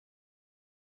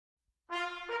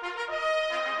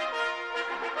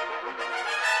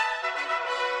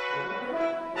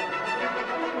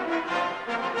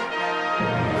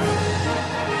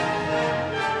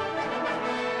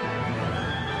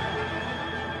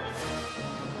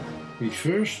The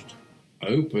first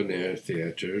open-air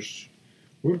theatres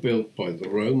were built by the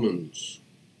Romans.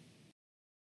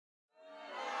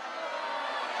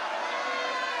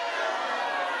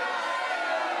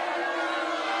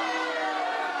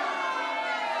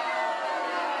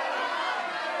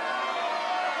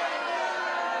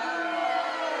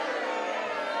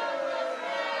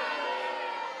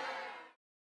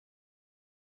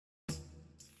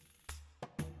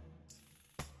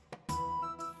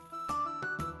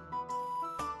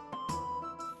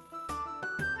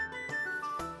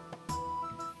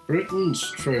 Britain's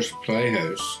first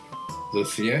playhouse, the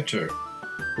theatre,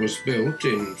 was built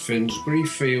in Finsbury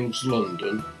Fields,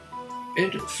 London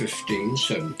in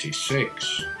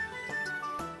 1576.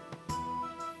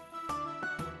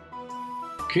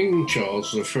 King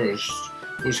Charles I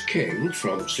was king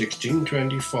from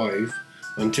 1625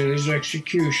 until his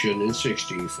execution in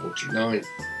 1649.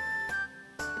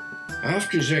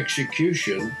 After his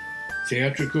execution,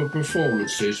 theatrical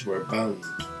performances were banned.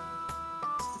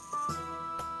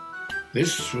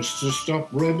 This was to stop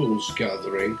rebels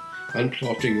gathering and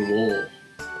plotting war.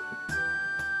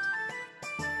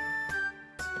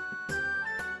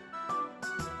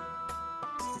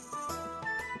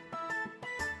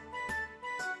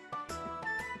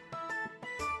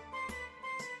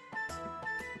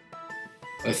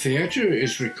 A theatre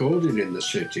is recorded in the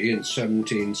city in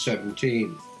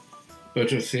 1717,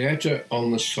 but a theatre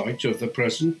on the site of the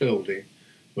present building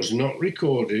was not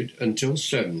recorded until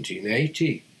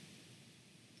 1780.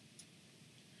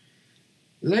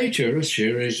 Later, a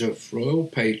series of royal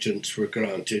patents were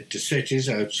granted to cities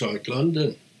outside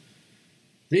London.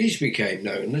 These became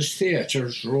known as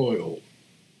Theatres Royal.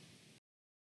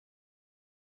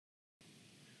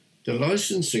 The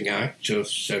Licensing Act of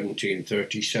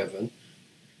 1737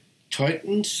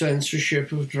 tightened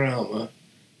censorship of drama,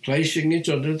 placing it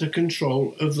under the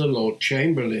control of the Lord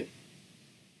Chamberlain.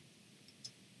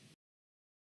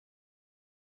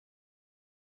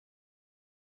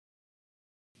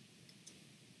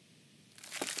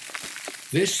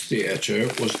 This theatre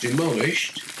was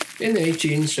demolished in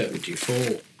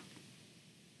 1874,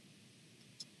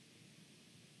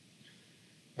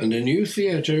 and a new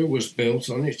theatre was built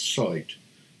on its site,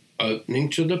 opening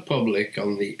to the public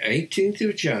on the 18th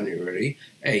of January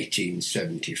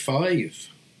 1875.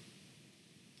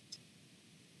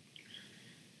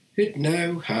 It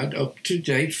now had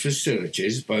up-to-date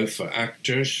facilities both for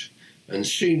actors and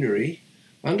scenery,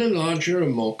 and a larger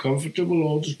and more comfortable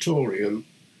auditorium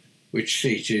which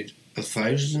seated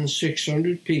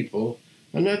 1,600 people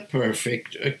and had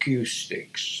perfect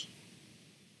acoustics.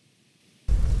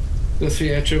 The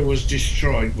theatre was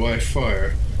destroyed by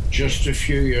fire just a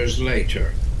few years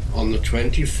later, on the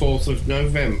 24th of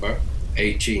November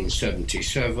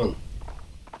 1877.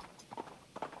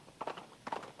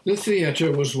 The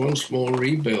theatre was once more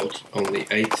rebuilt on the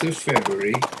 8th of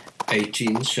February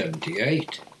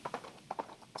 1878.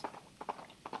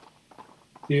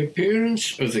 The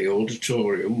appearance of the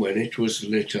auditorium when it was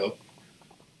lit up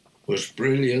was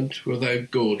brilliant without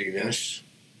gaudiness,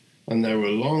 and there were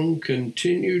long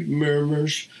continued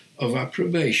murmurs of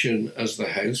approbation as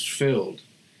the house filled,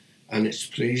 and its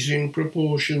pleasing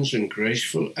proportions and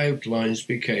graceful outlines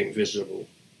became visible.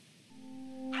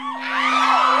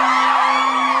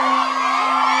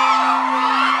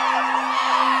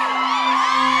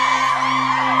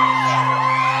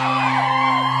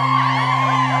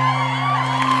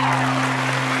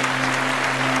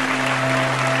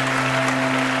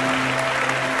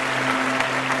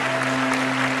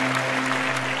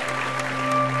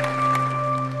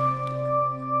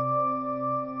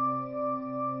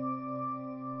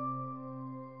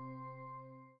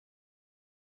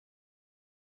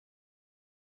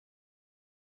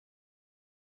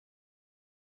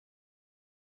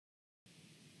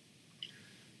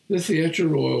 The Theatre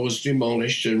Royal was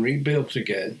demolished and rebuilt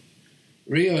again,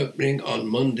 reopening on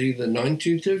Monday the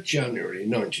 19th of January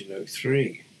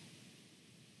 1903.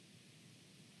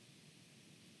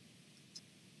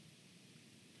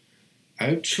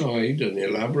 Outside, an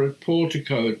elaborate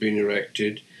portico had been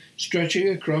erected, stretching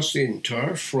across the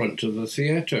entire front of the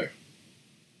theatre.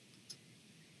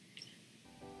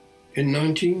 In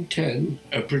 1910,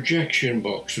 a projection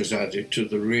box was added to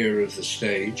the rear of the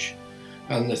stage,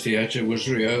 and the theatre was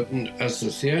reopened as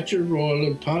the Theatre Royal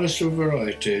and Palace of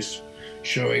Varieties,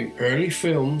 showing early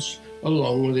films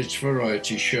along with its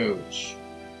variety shows.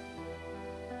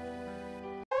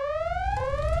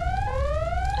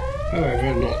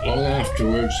 However, not long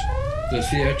afterwards, the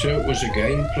theatre was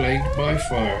again plagued by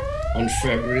fire on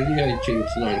February the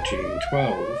 18th,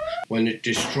 1912, when it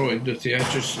destroyed the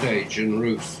theatre stage and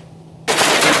roof.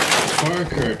 fire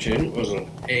curtain was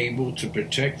unable to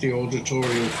protect the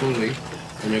auditorium fully,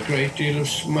 and a great deal of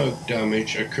smoke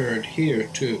damage occurred here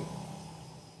too.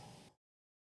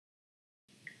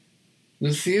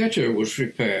 The theatre was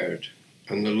repaired,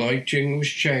 and the lighting was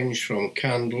changed from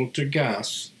candle to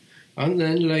gas, and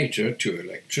then later to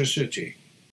electricity.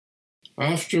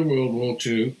 After World War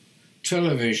II,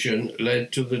 television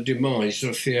led to the demise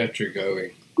of theatre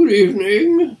going. Good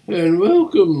evening, and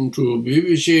welcome to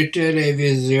BBC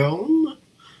Television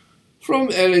from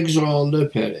Alexander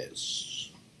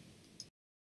Palace.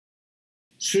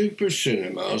 Super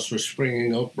cinemas were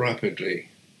springing up rapidly.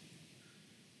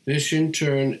 This in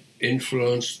turn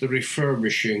influenced the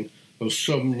refurbishing of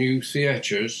some new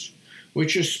theatres,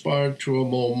 which aspired to a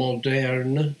more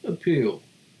modern appeal,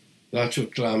 that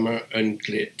of glamour and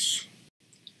glitz.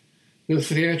 The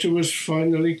theatre was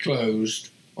finally closed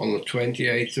on the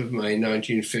 28th of May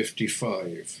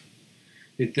 1955.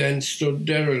 It then stood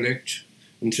derelict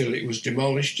until it was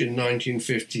demolished in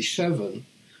 1957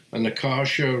 and a car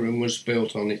showroom was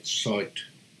built on its site.